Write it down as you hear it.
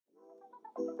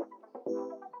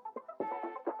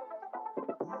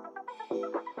So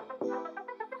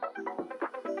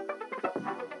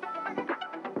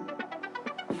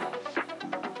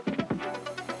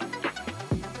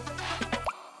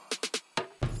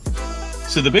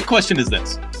the big question is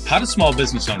this: how do small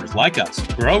business owners like us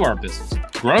grow our business,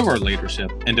 grow our leadership,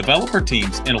 and develop our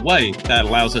teams in a way that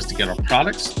allows us to get our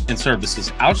products and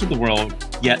services out to the world,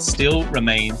 yet still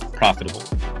remain profitable?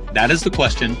 That is the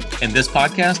question, and this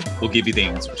podcast will give you the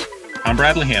answers. I'm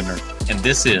Bradley Hamner, and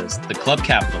this is the Club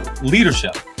Capital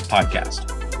Leadership Podcast.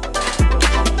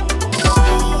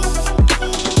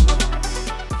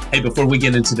 Hey, before we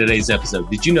get into today's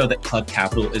episode, did you know that Club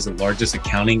Capital is the largest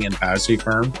accounting and advisory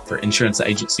firm for insurance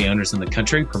agency owners in the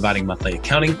country, providing monthly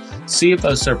accounting,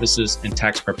 CFO services, and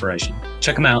tax preparation?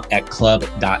 Check them out at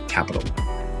club.capital.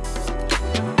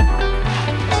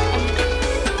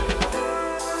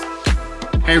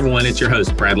 Hey everyone, it's your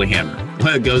host, Bradley Hamner.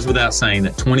 Well, it goes without saying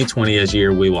that 2020 is a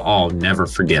year we will all never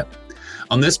forget.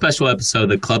 On this special episode of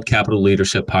the Club Capital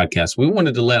Leadership Podcast, we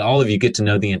wanted to let all of you get to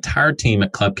know the entire team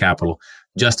at Club Capital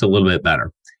just a little bit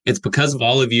better. It's because of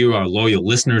all of you, our loyal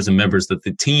listeners and members, that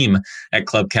the team at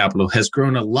Club Capital has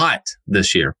grown a lot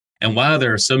this year. And while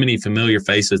there are so many familiar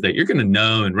faces that you're going to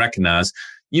know and recognize,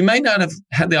 you may not have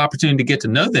had the opportunity to get to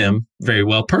know them very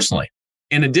well personally.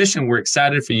 In addition, we're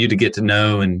excited for you to get to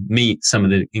know and meet some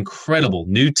of the incredible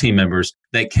new team members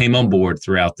that came on board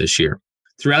throughout this year.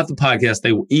 Throughout the podcast,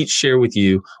 they will each share with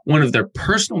you one of their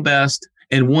personal best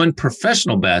and one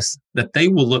professional best that they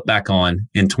will look back on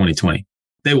in 2020.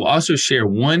 They will also share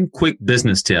one quick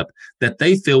business tip that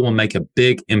they feel will make a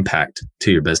big impact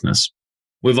to your business.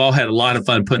 We've all had a lot of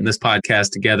fun putting this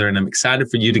podcast together, and I'm excited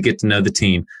for you to get to know the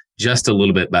team just a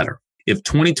little bit better. If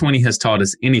 2020 has taught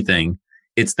us anything,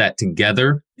 it's that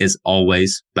together is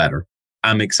always better.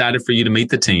 I'm excited for you to meet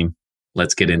the team.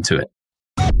 Let's get into it.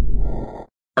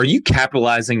 Are you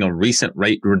capitalizing on recent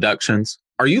rate reductions?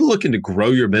 Are you looking to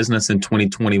grow your business in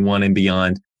 2021 and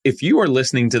beyond? If you are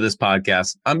listening to this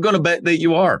podcast, I'm going to bet that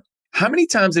you are. How many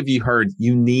times have you heard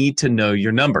you need to know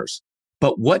your numbers?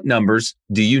 But what numbers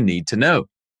do you need to know?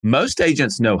 Most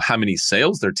agents know how many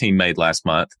sales their team made last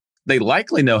month. They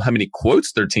likely know how many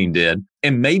quotes their team did,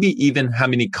 and maybe even how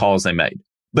many calls they made.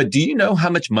 But do you know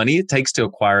how much money it takes to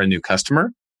acquire a new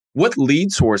customer? What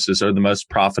lead sources are the most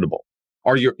profitable?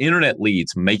 Are your internet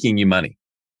leads making you money?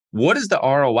 What is the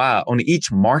ROI on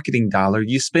each marketing dollar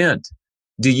you spend?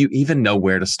 Do you even know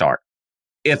where to start?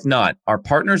 If not, our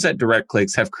partners at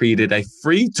DirectClicks have created a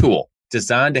free tool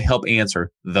designed to help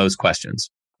answer those questions.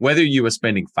 Whether you are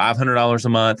spending $500 a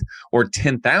month or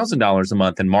 $10,000 a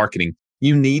month in marketing,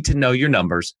 you need to know your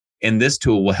numbers, and this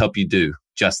tool will help you do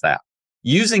just that.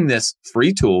 Using this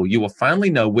free tool, you will finally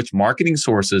know which marketing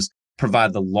sources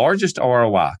provide the largest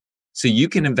ROI so you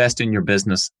can invest in your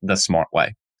business the smart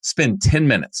way. Spend 10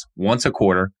 minutes once a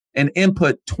quarter and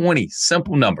input 20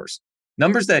 simple numbers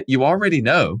that you already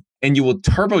know, and you will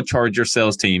turbocharge your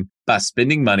sales team by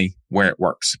spending money where it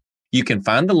works. You can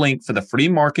find the link for the free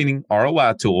marketing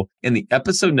ROI tool in the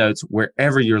episode notes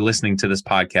wherever you're listening to this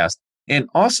podcast, and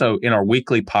also in our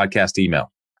weekly podcast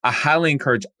email. I highly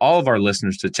encourage all of our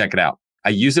listeners to check it out. I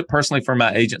use it personally for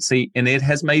my agency, and it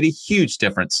has made a huge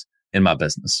difference in my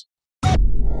business.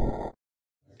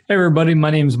 Hey everybody,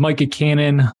 my name is Micah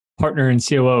Cannon, partner and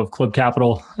COO of Club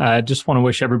Capital. I just want to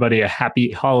wish everybody a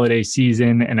happy holiday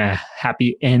season and a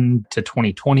happy end to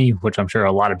 2020, which I'm sure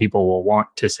a lot of people will want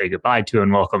to say goodbye to,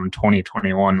 and welcome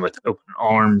 2021 with open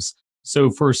arms.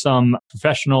 So for some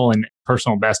professional and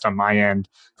personal best on my end,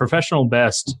 professional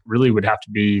best really would have to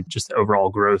be just the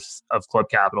overall growth of Club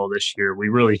Capital this year. We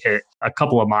really hit a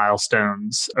couple of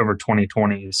milestones over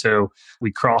 2020. So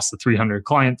we crossed the 300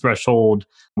 client threshold.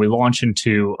 We launched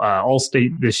into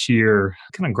Allstate this year,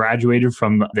 kind of graduated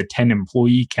from the 10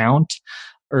 employee count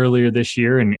earlier this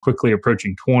year and quickly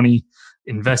approaching 20.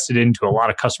 Invested into a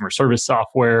lot of customer service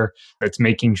software that's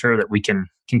making sure that we can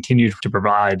continue to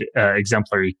provide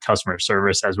exemplary customer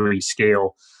service as we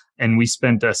scale. And we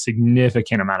spent a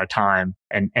significant amount of time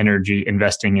and energy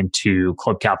investing into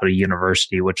Club Capital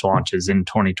University, which launches in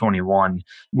 2021,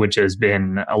 which has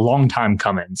been a long time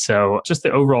coming. So just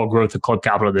the overall growth of Club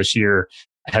Capital this year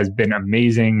has been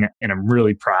amazing. And I'm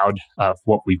really proud of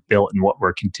what we've built and what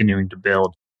we're continuing to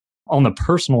build. On the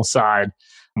personal side,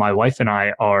 my wife and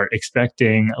I are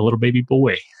expecting a little baby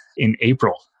boy in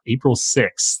April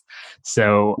 6th.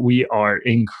 So we are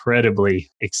incredibly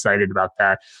excited about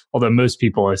that. Although most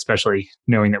people, especially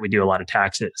knowing that we do a lot of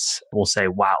taxes, will say,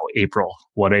 wow, April,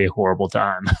 what a horrible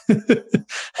time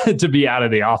to be out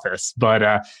of the office.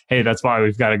 But hey, that's why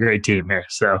we've got a great team here.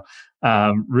 So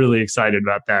really excited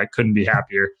about that. Couldn't be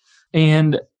happier.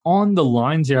 And on the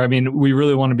lines here, I mean, we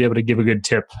really want to be able to give a good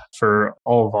tip for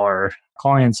all of our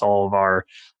clients, all of our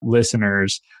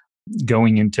listeners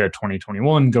going into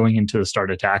 2021, going into the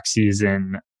start of tax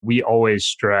season. We always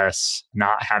stress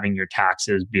not having your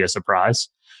taxes be a surprise,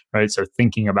 right? So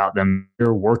thinking about them,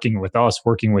 you're working with us,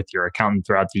 working with your accountant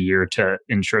throughout the year to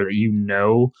ensure that you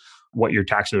know what your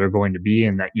taxes are going to be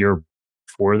and that you're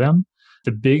for them.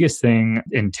 The biggest thing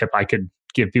and tip I could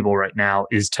give people right now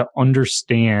is to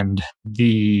understand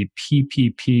the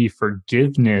PPP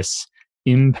forgiveness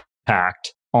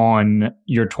impact on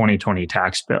your 2020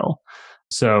 tax bill.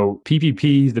 So the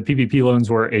PPP loans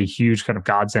were a huge kind of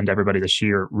godsend to everybody this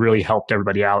year, really helped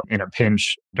everybody out in a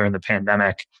pinch during the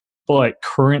pandemic. But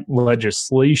current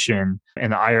legislation,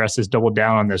 and the IRS has doubled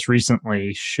down on this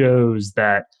recently, shows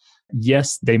that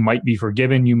yes, they might be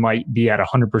forgiven. You might be at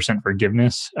 100%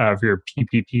 forgiveness of your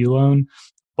PPP loan,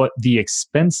 but the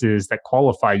expenses that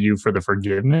qualify you for the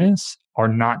forgiveness are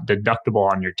not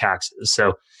deductible on your taxes.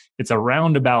 So it's a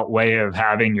roundabout way of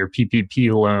having your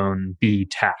PPP loan be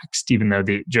taxed, even though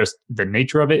the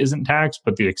nature of it isn't taxed,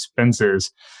 but the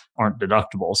expenses aren't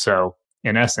deductible. So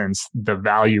in essence, the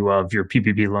value of your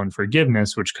PPP loan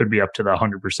forgiveness, which could be up to the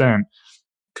 100%,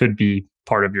 could be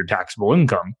part of your taxable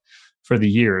income for the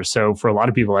year. So for a lot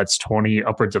of people, that's 20,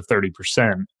 upwards of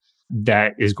 30%.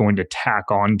 That is going to tack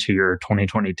on to your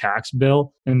 2020 tax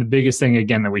bill. And the biggest thing,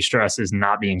 again, that we stress is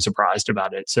not being surprised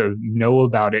about it. So know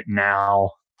about it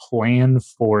now, plan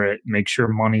for it, make sure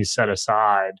money's set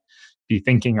aside, be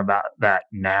thinking about that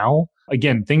now.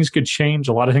 Again, things could change.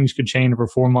 A lot of things could change over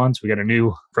 4 months. We got a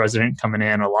new president coming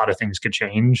in. A lot of things could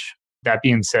change. That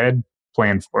being said,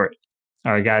 plan for it.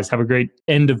 All right, guys, have a great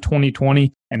end of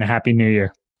 2020 and a happy new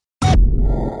year.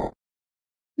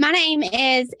 My name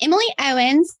is Emily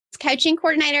Owens, coaching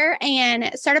coordinator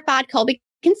and certified Colby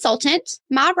consultant.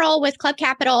 My role with Club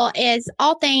Capital is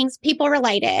all things people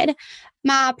related.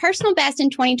 My personal best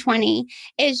in 2020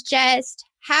 is just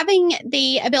having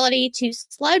the ability to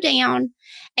slow down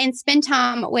and spend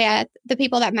time with the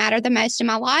people that matter the most in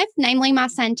my life, namely my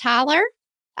son, Tyler.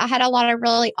 I had a lot of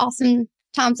really awesome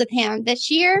times with him this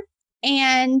year.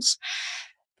 And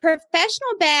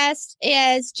professional best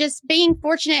is just being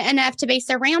fortunate enough to be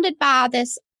surrounded by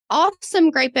this awesome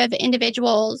group of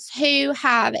individuals who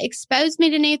have exposed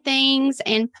me to new things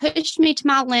and pushed me to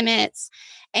my limits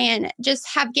and just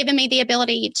have given me the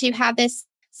ability to have this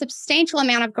substantial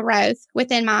amount of growth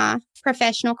within my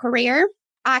professional career.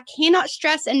 I cannot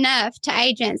stress enough to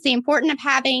agents the importance of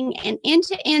having an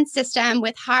end-to-end system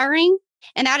with hiring.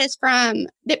 And that is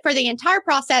for the entire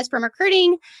process, from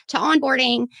recruiting to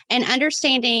onboarding and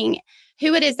understanding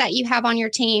who it is that you have on your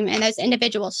team and those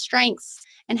individual strengths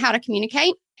and how to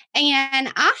communicate.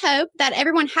 And I hope that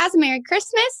everyone has a Merry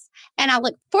Christmas, and I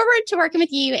look forward to working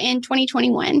with you in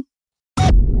 2021.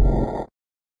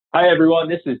 Hi, everyone.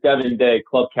 This is Devin Day,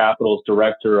 Club Capital's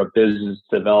Director of Business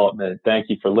Development. Thank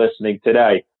you for listening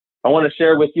today. I want to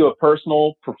share with you a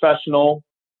personal, professional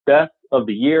best of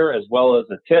the year, as well as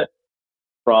a tip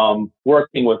from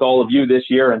working with all of you this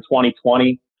year in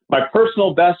 2020. My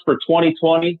personal best for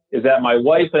 2020 is that my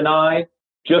wife and I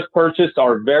just purchased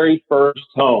our very first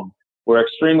home. We're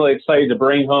extremely excited to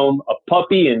bring home a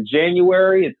puppy in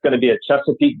January. It's going to be a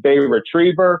Chesapeake Bay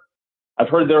Retriever. I've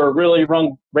heard they're a really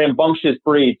rambunctious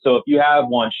breed, so if you have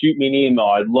one, shoot me an email.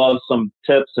 I'd love some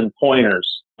tips and pointers.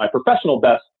 My professional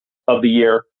best of the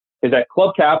year is that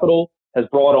Club Capital has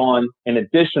brought on an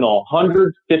additional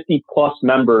 150 plus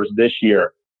members this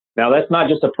year. Now, that's not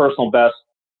just a personal best,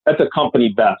 that's a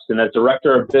company best. And as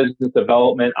Director of Business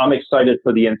Development, I'm excited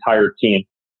for the entire team.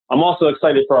 I'm also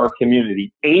excited for our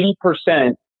community.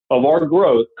 80% of our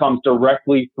growth comes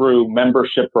directly through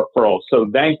membership referrals. So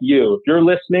thank you. If you're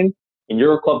listening and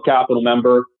you're a Club Capital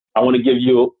member, I want to give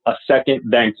you a second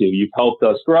thank you. You've helped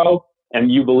us grow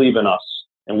and you believe in us.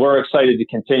 And we're excited to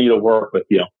continue to work with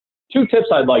you. 2 tips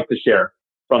I'd like to share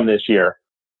from this year.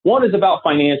 One is about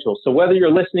financials. So whether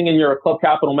you're listening and you're a Club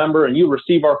Capital member and you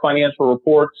receive our financial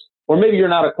reports, or maybe you're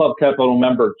not a Club Capital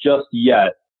member just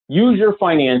yet, use your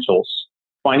financials.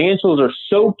 Financials are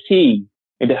so key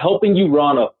into helping you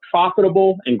run a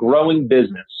profitable and growing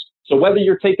business. So whether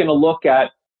you're taking a look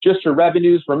at just your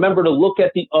revenues, remember to look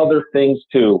at the other things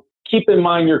too. Keep in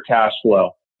mind your cash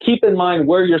flow. Keep in mind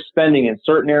where you're spending in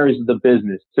certain areas of the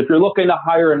business. So if you're looking to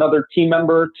hire another team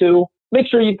member or two, make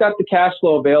sure you've got the cash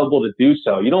flow available to do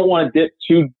so. You don't want to dip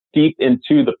too deep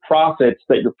into the profits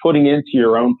that you're putting into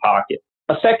your own pocket.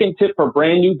 A second tip for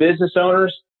brand new business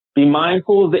owners, be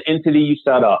mindful of the entity you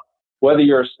set up. Whether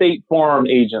you're a State Farm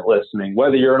agent listening,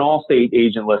 whether you're an Allstate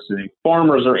agent listening,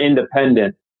 Farmers or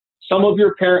independent, Some of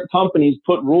your parent companies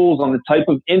put rules on the type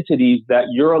of entities that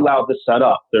you're allowed to set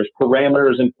up. There's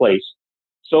parameters in place.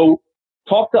 So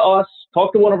talk to us,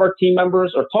 talk to one of our team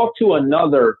members, or talk to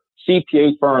another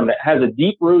CPA firm that has a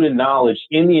deep-rooted knowledge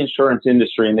in the insurance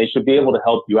industry, and they should be able to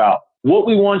help you out. What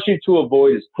we want you to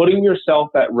avoid is putting yourself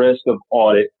at risk of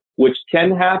audit, which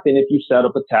can happen if you set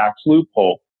up a tax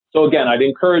loophole. So again, I'd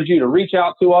encourage you to reach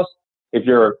out to us. If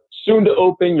you're soon to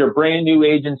open your brand new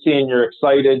agency and you're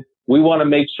excited, we want to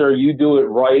make sure you do it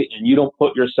right and you don't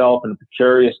put yourself in a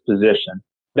precarious position.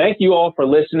 Thank you all for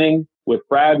listening with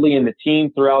Bradley and the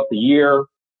team throughout the year.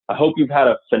 I hope you've had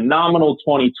a phenomenal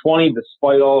 2020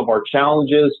 despite all of our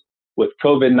challenges with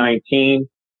COVID-19.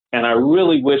 And I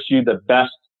really wish you the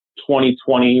best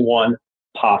 2021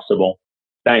 possible.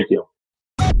 Thank you.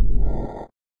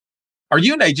 Are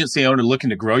you an agency owner looking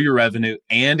to grow your revenue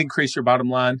and increase your bottom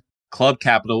line? Club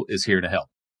Capital is here to help.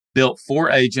 Built for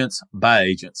agents by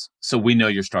agents, so we know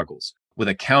your struggles. With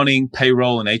accounting,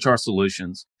 payroll, and HR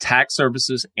solutions, tax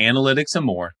services, analytics, and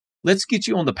more, let's get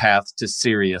you on the path to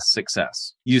serious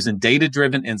success. Using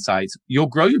data-driven insights, you'll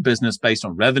grow your business based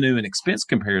on revenue and expense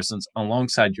comparisons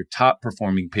alongside your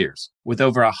top-performing peers. With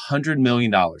over $100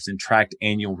 million in tracked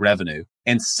annual revenue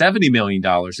and $70 million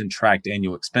in tracked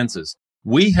annual expenses,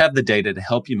 we have the data to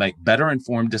help you make better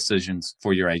informed decisions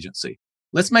for your agency.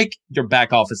 Let's make your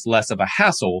back office less of a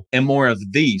hassle and more of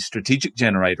the strategic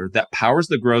generator that powers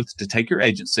the growth to take your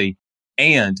agency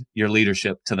and your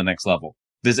leadership to the next level.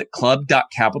 Visit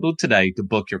club.capital today to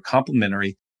book your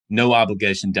complimentary, no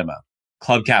obligation demo.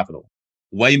 Club Capital,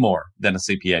 way more than a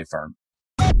CPA firm.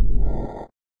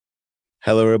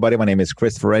 Hello, everybody. My name is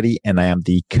Chris Ferretti, and I am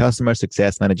the Customer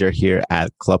Success Manager here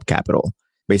at Club Capital.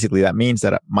 Basically, that means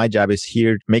that my job is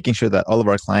here making sure that all of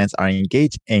our clients are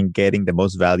engaged and getting the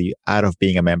most value out of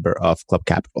being a member of Club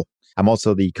Capital. I'm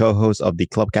also the co-host of the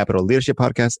Club Capital Leadership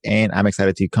Podcast, and I'm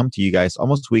excited to come to you guys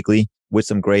almost weekly with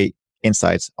some great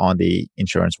insights on the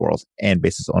insurance world and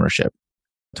business ownership.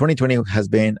 2020 has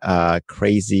been a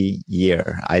crazy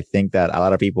year. I think that a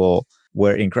lot of people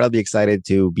were incredibly excited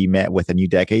to be met with a new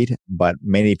decade, but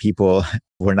many people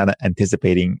were not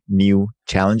anticipating new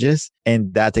challenges.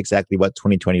 And that's exactly what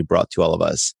 2020 brought to all of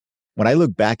us. When I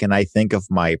look back and I think of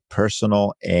my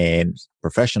personal and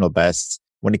professional bests,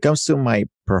 when it comes to my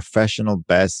professional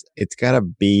best, it's got to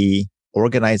be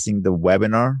organizing the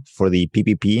webinar for the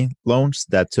PPP loans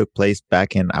that took place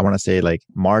back in, I want to say like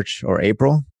March or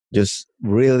April. Just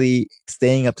really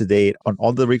staying up to date on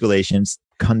all the regulations,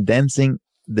 condensing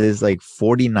this like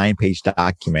 49-page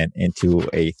document into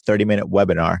a 30-minute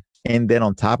webinar. And then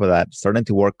on top of that, starting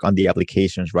to work on the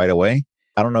applications right away.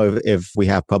 I don't know if we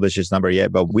have published this number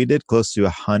yet, but we did close to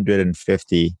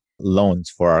 150 loans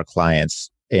for our clients.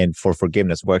 And for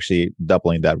forgiveness, we're actually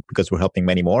doubling that because we're helping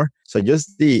many more. So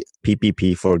just the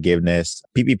PPP forgiveness,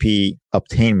 PPP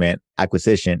obtainment,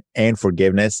 acquisition, and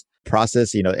forgiveness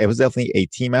process, it was definitely a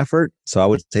team effort. So I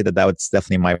would say that was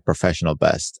definitely my professional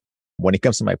best. When it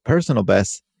comes to my personal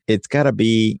best, it's got to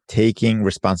be taking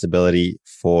responsibility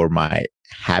for my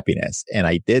happiness. And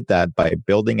I did that by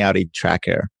building out a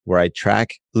tracker where I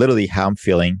track literally how I'm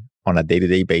feeling on a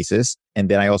day-to-day basis. And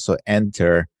then I also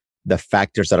enter the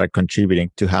factors that are contributing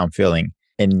to how I'm feeling.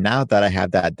 And now that I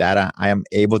have that data, I am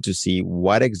able to see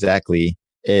what exactly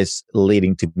is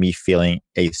leading to me feeling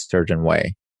a certain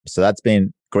way. So that's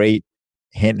been great.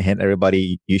 Hint,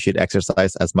 everybody, you should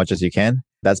exercise as much as you can.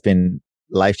 That's been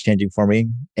life-changing for me.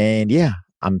 And yeah,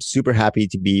 I'm super happy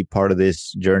to be part of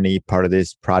this journey, part of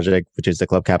this project, which is the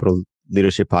Club Capital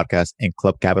Leadership Podcast and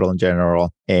Club Capital in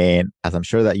general. And as I'm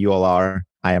sure that you all are,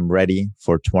 I am ready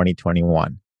for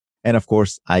 2021. And of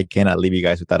course, I cannot leave you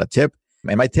guys without a tip.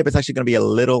 And my tip is actually going to be a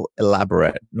little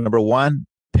elaborate. Number one,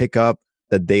 pick up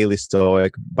The Daily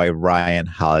Stoic by Ryan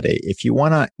Holiday. If you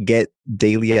want to get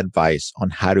daily advice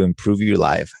on how to improve your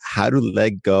life, how to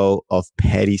let go of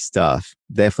petty stuff,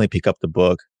 definitely pick up the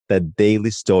book, The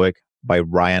Daily Stoic by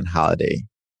Ryan Holiday.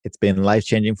 It's been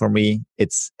life-changing for me.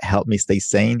 It's helped me stay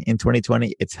sane in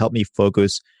 2020. It's helped me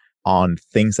focus on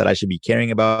things that I should be caring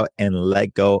about and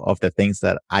let go of the things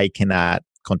that I cannot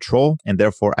control and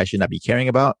therefore I should not be caring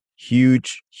about.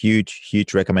 Huge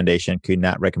recommendation. Could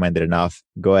not recommend it enough.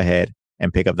 Go ahead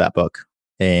and pick up that book.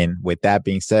 And with that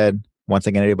being said, once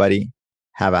again, everybody,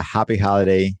 have a happy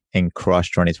holiday and crush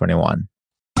 2021.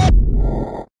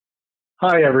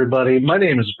 Hi, everybody. My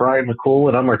name is Brian McCool,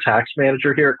 and I'm our tax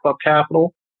manager here at Club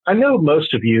Capital. I know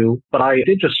most of you, but I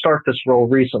did just start this role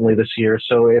recently this year.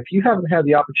 So if you haven't had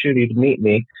the opportunity to meet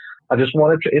me, I just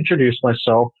wanted to introduce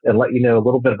myself and let you know a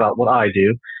little bit about what I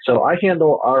do. So I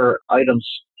handle our items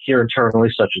here internally,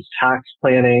 such as tax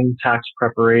planning, tax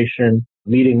preparation,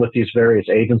 meeting with these various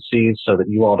agencies so that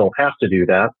you all don't have to do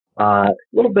that. A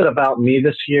little bit about me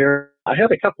this year. I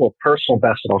have a couple of personal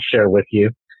bests that I'll share with you.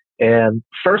 And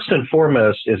first and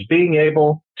foremost is being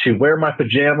able to wear my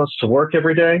pajamas to work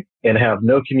every day and have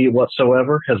no commute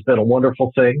whatsoever has been a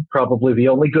wonderful thing, probably the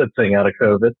only good thing out of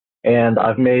COVID. And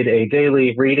I've made a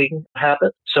daily reading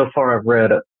habit. So far, I've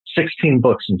read 16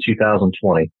 books in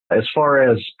 2020. As far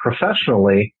as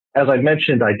professionally, as I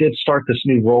mentioned, I did start this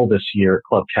new role this year at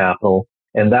Club Capital,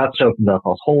 and that's opened up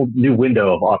a whole new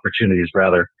window of opportunities,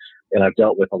 rather. And I've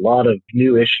dealt with a lot of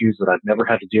new issues that I've never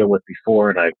had to deal with before,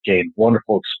 and I've gained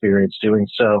wonderful experience doing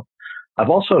so. I've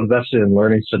also invested in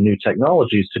learning some new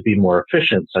technologies to be more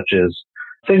efficient, such as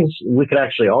things we could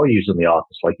actually all use in the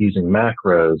office, like using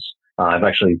macros. I've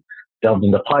actually delved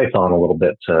into Python a little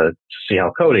bit to see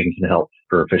how coding can help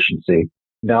for efficiency.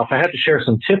 Now, if I had to share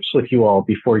some tips with you all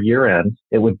before year end,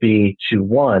 it would be to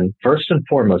one, first and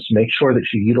foremost, make sure that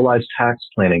you utilize tax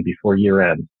planning before year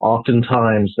end.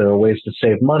 Oftentimes there are ways to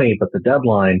save money, but the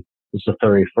deadline is the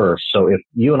 31st. So if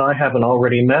you and I haven't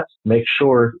already met, make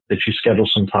sure that you schedule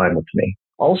some time with me.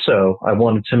 Also, I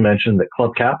wanted to mention that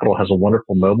Club Capital has a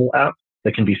wonderful mobile app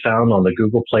that can be found on the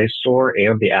Google Play Store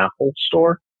and the Apple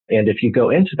Store. And if you go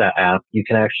into that app, you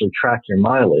can actually track your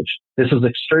mileage. This is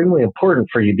extremely important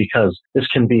for you because this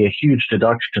can be a huge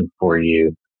deduction for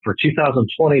you. For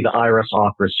 2020, the IRS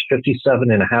offers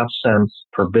 57.5 cents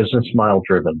per business mile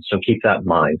driven. So keep that in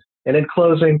mind. And in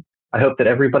closing, I hope that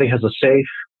everybody has a safe,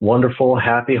 wonderful,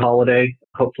 happy holiday,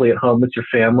 hopefully at home with your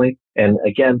family. And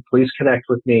again, please connect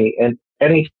with me at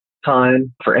any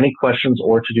time for any questions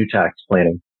or to do tax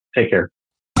planning. Take care.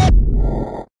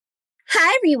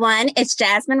 Hi, everyone. It's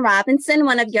Jasmine Robinson,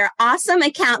 one of your awesome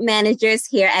account managers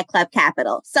here at Club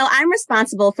Capital. So I'm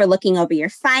responsible for looking over your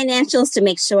financials to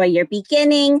make sure your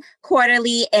beginning,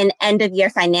 quarterly, and end of year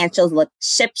financials look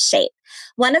shipshape.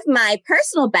 One of my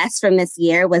personal bests from this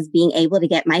year was being able to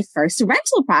get my first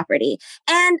rental property.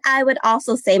 And I would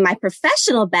also say my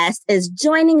professional best is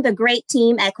joining the great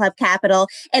team at Club Capital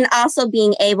and also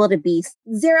being able to be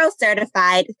Xero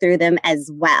certified through them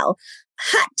as well.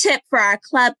 Hot tip for our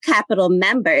Club Capital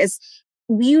members.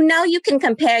 You know you can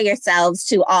compare yourselves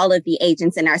to all of the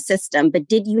agents in our system, but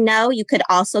did you know you could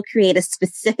also create a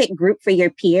specific group for your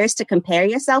peers to compare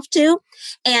yourself to?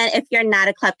 And if you're not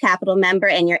a Club Capital member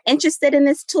and you're interested in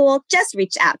this tool, just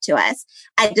reach out to us.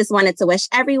 I just wanted to wish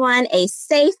everyone a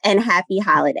safe and happy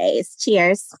holidays.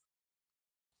 Cheers.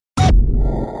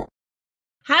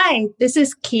 Hi, this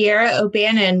is Kiera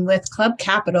O'Bannon with Club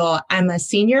Capital. I'm a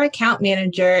senior account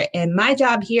manager, and my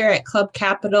job here at Club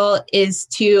Capital is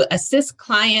to assist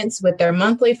clients with their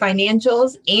monthly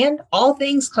financials and all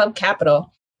things Club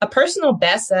Capital. A personal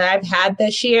best that I've had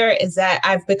this year is that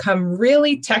I've become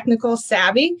really technical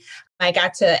savvy. I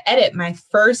got to edit my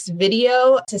first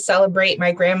video to celebrate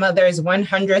my grandmother's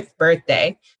 100th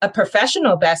birthday. A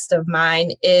professional best of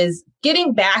mine is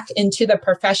getting back into the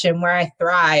profession where I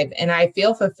thrive and I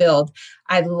feel fulfilled.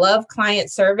 I love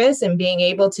client service, and being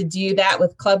able to do that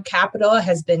with Club Capital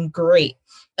has been great.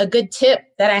 A good tip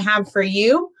that I have for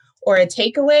you, or a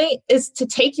takeaway, is to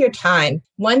take your time.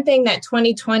 One thing that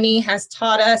 2020 has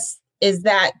taught us is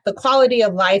that the quality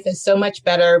of life is so much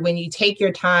better when you take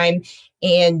your time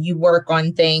and you work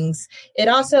on things. It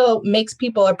also makes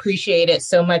people appreciate it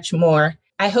so much more.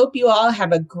 I hope you all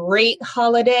have a great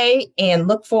holiday and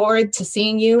look forward to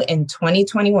seeing you in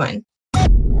 2021.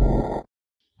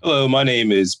 Hello, my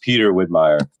name is Peter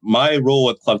Widmeyer. My role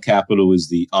at Club Capital is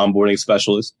the onboarding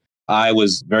specialist. I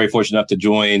was very fortunate enough to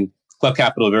join Club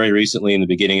Capital very recently in the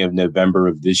beginning of November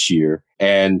of this year.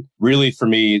 And really for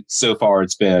me, so far,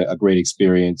 it's been a great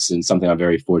experience and something I'm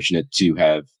very fortunate to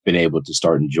have been able to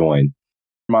start and join.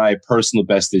 My personal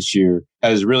best this year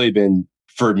has really been,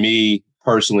 for me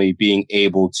personally, being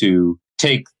able to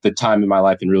take the time in my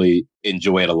life and really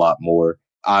enjoy it a lot more.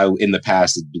 I, in the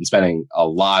past, have been spending a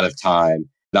lot of time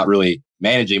not really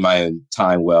managing my own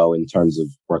time well in terms of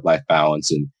work-life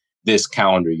balance. And this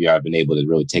calendar year, I've been able to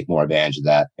really take more advantage of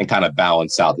that and kind of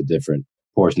balance out the different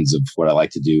portions of what I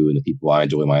like to do and the people I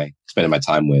enjoy spending my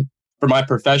time with. For my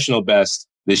professional best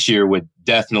this year would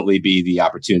definitely be the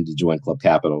opportunity to join Club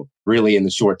Capital. Really, in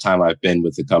the short time I've been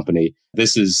with the company,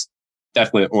 this is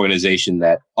definitely an organization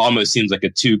that almost seems like a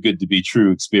too good to be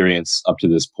true experience up to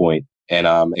this point. And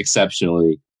I'm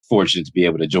exceptionally fortunate to be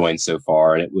able to join so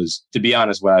far. And it was, to be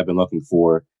honest, what I've been looking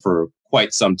for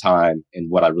quite some time and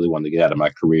what I really wanted to get out of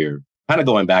my career. Kind of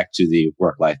going back to the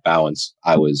work-life balance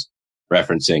I was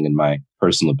referencing in my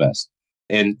personal best.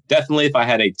 And definitely, if I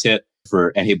had a tip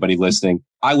for anybody listening,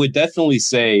 I would definitely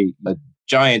say a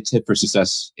giant tip for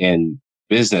success in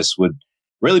business would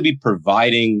really be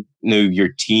providing your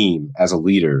team as a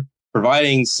leader,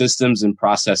 providing systems and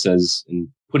processes and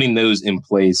putting those in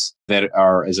place that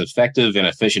are as effective and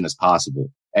efficient as possible.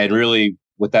 And really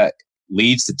what that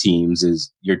leads to teams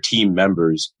is your team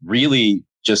members really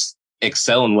just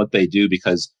excel in what they do,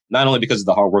 because not only because of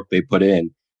the hard work they put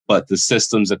in, but the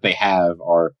systems that they have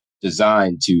are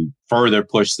designed to further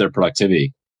push their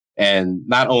productivity. And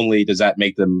not only does that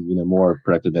make them, more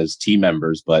productive as team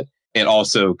members, but it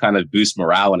also kind of boosts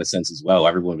morale in a sense as well.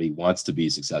 Everybody wants to be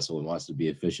successful and wants to be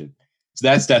efficient. So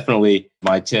that's definitely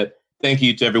my tip. Thank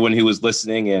you to everyone who was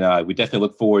listening. And we definitely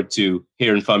look forward to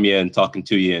hearing from you and talking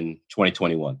to you in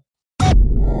 2021.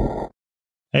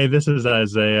 Hey, this is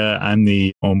Isaiah. I'm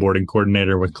the onboarding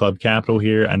coordinator with Club Capital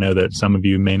here. I know that some of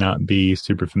you may not be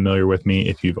super familiar with me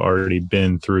if you've already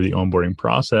been through the onboarding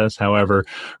process. However,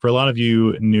 for a lot of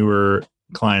you newer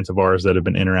clients of ours that have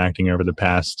been interacting over the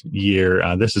past year,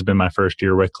 this has been my first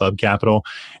year with Club Capital.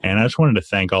 And I just wanted to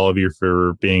thank all of you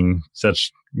for being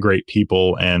such great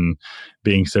people and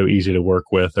being so easy to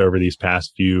work with over these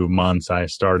past few months. I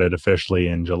started officially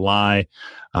in July.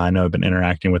 I know I've been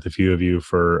interacting with a few of you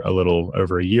for a little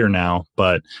over a year now,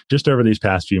 but just over these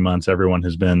past few months, everyone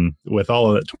has been, with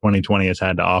all that 2020 has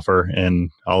had to offer and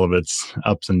all of its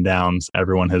ups and downs,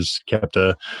 everyone has kept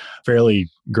a fairly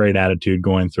great attitude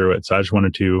going through it. So I just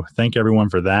wanted to thank everyone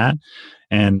for that.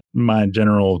 And my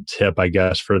general tip, I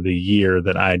guess, for the year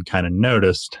that I had kind of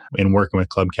noticed in working with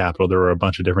Club Capital, there were a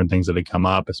bunch of different things that had come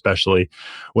up, especially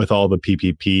with all the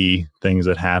PPP things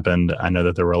that happened. I know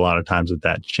that there were a lot of times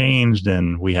that changed,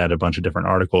 and we had a bunch of different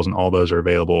articles, and all those are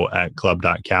available at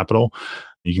club.capital.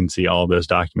 You can see all those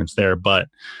documents there. But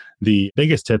the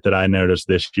biggest tip that I noticed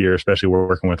this year, especially we're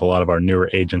working with a lot of our newer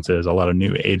agents, is a lot of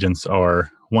new agents are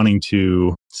wanting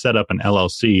to set up an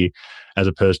LLC as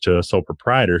opposed to a sole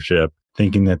proprietorship,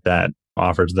 thinking that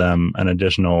offers them an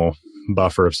additional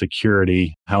buffer of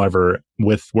security. However,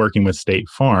 with working with State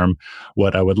Farm,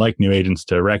 what I would like new agents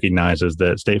to recognize is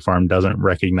that State Farm doesn't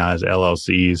recognize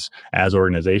LLCs as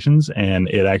organizations, and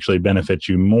it actually benefits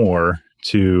you more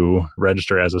to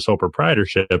register as a sole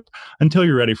proprietorship until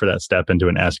you're ready for that step into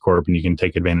an S Corp, and you can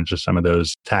take advantage of some of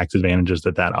those tax advantages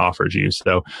that offers you.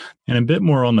 So, and a bit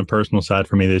more on the personal side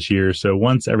for me this year. So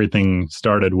once everything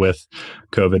started with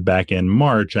COVID back in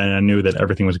March, and I knew that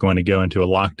everything was going to go into a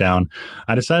lockdown,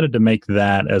 I decided to make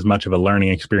that as much of a learning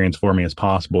experience for me as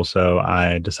possible. So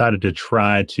I decided to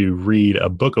try to read a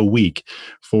book a week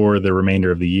for the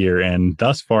remainder of the year. And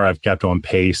thus far, I've kept on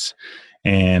pace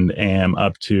and am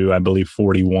up to, I believe,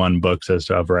 41 books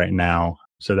as of right now.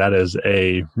 So that is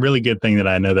a really good thing that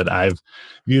I know that I've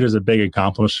viewed as a big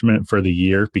accomplishment for the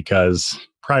year, because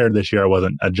prior to this year, I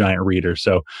wasn't a giant reader.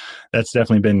 So that's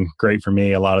definitely been great for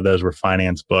me. A lot of those were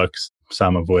finance books,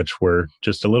 some of which were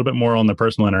just a little bit more on the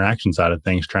personal interaction side of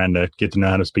things, trying to get to know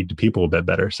how to speak to people a bit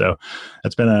better. So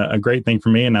that's been a great thing for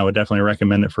me. And I would definitely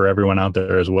recommend it for everyone out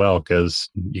there as well, because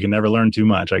you can never learn too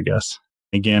much, I guess.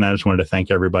 Again, I just wanted to thank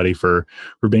everybody for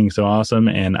being so awesome,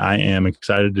 and I am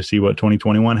excited to see what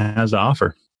 2021 has to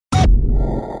offer.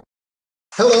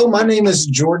 Hello, my name is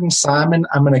Jordan Simon.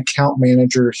 I'm an account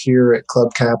manager here at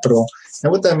Club Capital.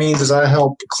 And what that means is I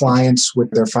help clients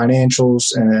with their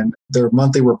financials and their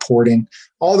monthly reporting,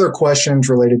 all their questions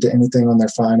related to anything on their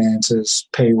finances,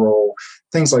 payroll,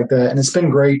 things like that. And it's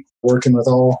been great working with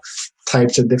all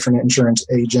types of different insurance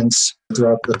agents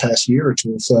throughout the past year or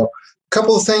two. So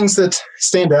couple of things that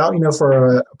stand out,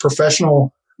 for a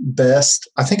professional best,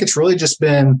 I think it's really just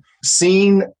been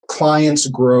seeing clients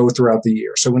grow throughout the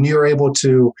year. So when you're able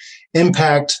to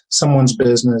impact someone's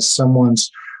business, someone's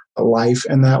life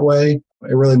in that way,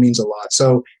 it really means a lot.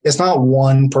 So it's not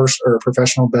one person or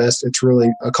professional best. It's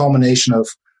really a culmination of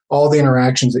all the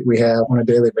interactions that we have on a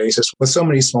daily basis with so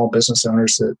many small business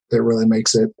owners that really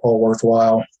makes it all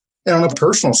worthwhile. And on the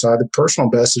personal side, the personal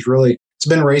best is really, it's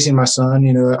been raising my son.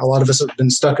 A lot of us have been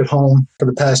stuck at home for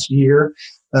the past year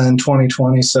in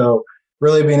 2020. So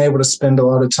really being able to spend a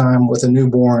lot of time with a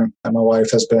newborn and my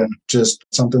wife has been just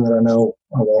something that I know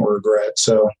I won't regret.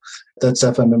 So that's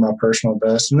definitely been my personal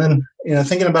best. And then,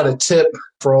 thinking about a tip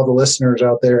for all the listeners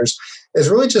out there is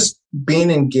really just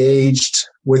being engaged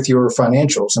with your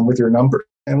financials and with your numbers.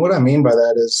 And what I mean by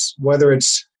that is whether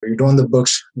it's you're doing the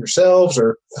books yourselves,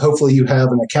 or hopefully you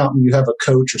have an accountant, you have a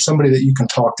coach or somebody that you can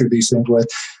talk through these things with,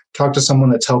 talk to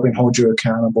someone that's helping hold you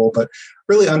accountable, but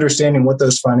really understanding what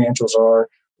those financials are,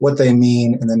 what they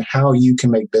mean, and then how you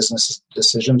can make business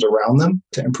decisions around them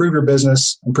to improve your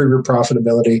business, improve your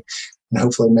profitability, and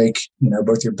hopefully make,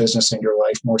 both your business and your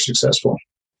life more successful.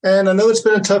 And I know it's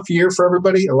been a tough year for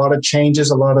everybody, a lot of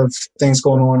changes, a lot of things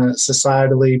going on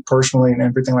societally, personally, and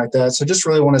everything like that. So just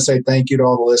really want to say thank you to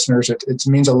all the listeners. It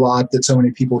means a lot that so many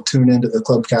people tune into the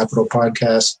Club Capital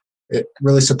podcast. It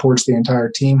really supports the entire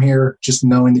team here, just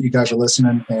knowing that you guys are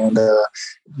listening, and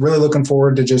really looking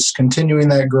forward to just continuing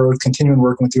that growth, continuing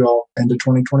working with you all into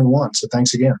 2021. So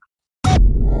thanks again.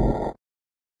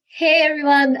 Hey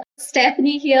everyone,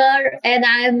 Stephanie here, and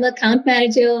I'm account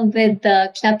manager with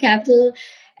Club Capital.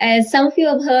 As some of you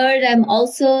have heard, I'm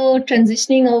also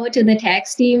transitioning over to the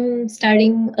tax team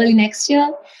starting early next year.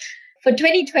 For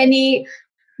 2020,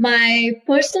 my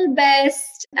personal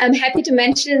best, I'm happy to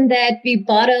mention that we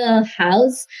bought a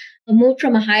house, moved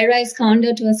from a high-rise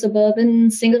condo to a suburban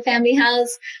single-family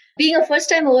house. Being a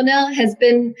first-time owner has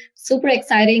been super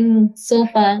exciting so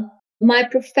far. My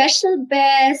professional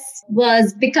best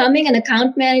was becoming an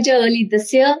account manager early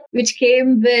this year, which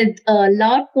came with a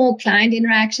lot more client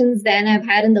interactions than I've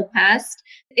had in the past.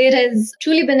 It has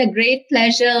truly been a great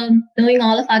pleasure knowing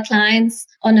all of our clients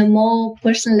on a more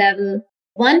personal level.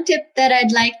 One tip that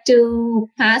I'd like to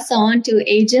pass on to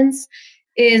agents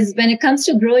is when it comes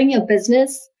to growing your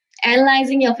business,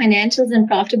 analyzing your financials and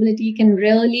profitability can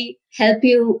really help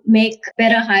you make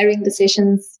better hiring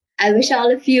decisions. I wish all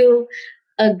of you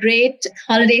a great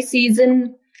holiday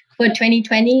season for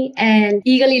 2020 and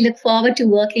eagerly look forward to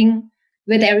working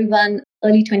with everyone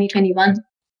early 2021.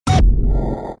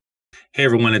 Hey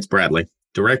everyone, it's Bradley,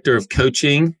 Director of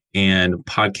Coaching and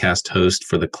podcast host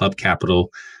for the Club Capital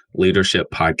Leadership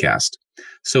Podcast.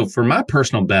 So for my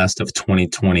personal best of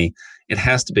 2020, it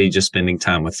has to be just spending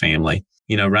time with family.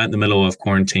 You know, right in the middle of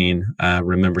quarantine, I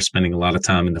remember spending a lot of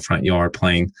time in the front yard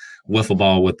playing wiffle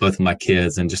ball with both of my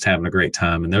kids and just having a great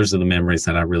time. And those are the memories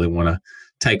that I really want to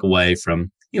take away from,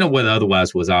 you know, what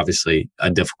otherwise was obviously a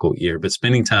difficult year. But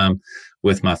spending time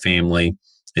with my family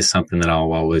is something that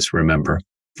I'll always remember.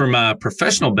 For my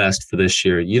professional best for this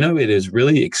year, you know, it is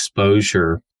really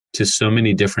exposure to so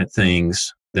many different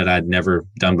things that I'd never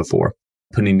done before.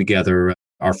 Putting together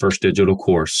our first digital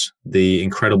course, the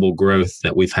incredible growth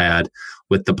that we've had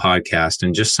with the podcast,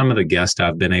 and just some of the guests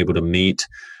I've been able to meet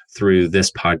through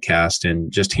this podcast, and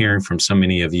just hearing from so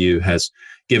many of you has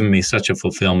given me such a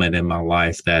fulfillment in my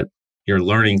life that you're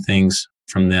learning things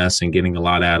from this and getting a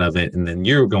lot out of it. And then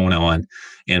you're going on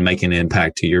and making an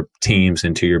impact to your teams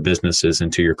and to your businesses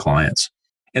and to your clients.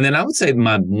 And then I would say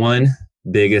my one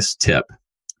biggest tip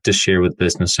to share with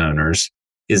business owners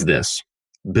is this.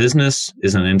 Business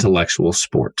is an intellectual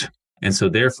sport. And so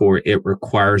therefore it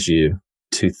requires you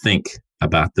to think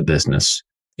about the business.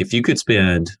 If you could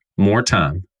spend more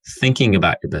time thinking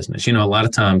about your business, you know, a lot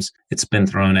of times it's been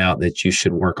thrown out that you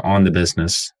should work on the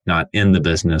business, not in the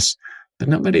business, but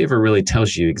nobody ever really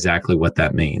tells you exactly what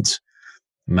that means.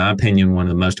 In my opinion, one of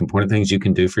the most important things you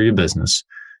can do for your business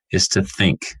is to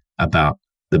think about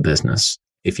the business.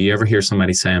 If you ever hear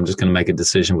somebody say, I'm just going to make a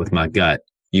decision with my gut,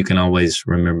 you can always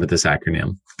remember this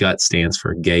acronym. GUT stands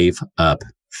for Gave Up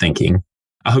Thinking.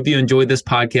 I hope you enjoyed this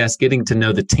podcast, getting to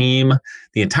know the team,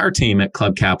 the entire team at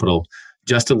Club Capital,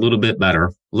 just a little bit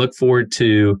better. Look forward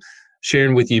to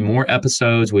sharing with you more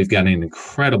episodes. We've got an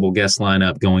incredible guest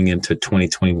lineup going into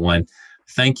 2021.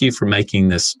 Thank you for making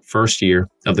this first year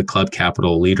of the Club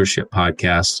Capital Leadership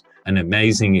Podcast an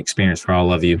amazing experience for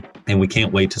all of you. And we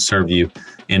can't wait to serve you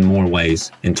in more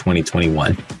ways in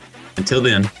 2021. Until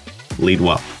then, lead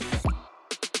well.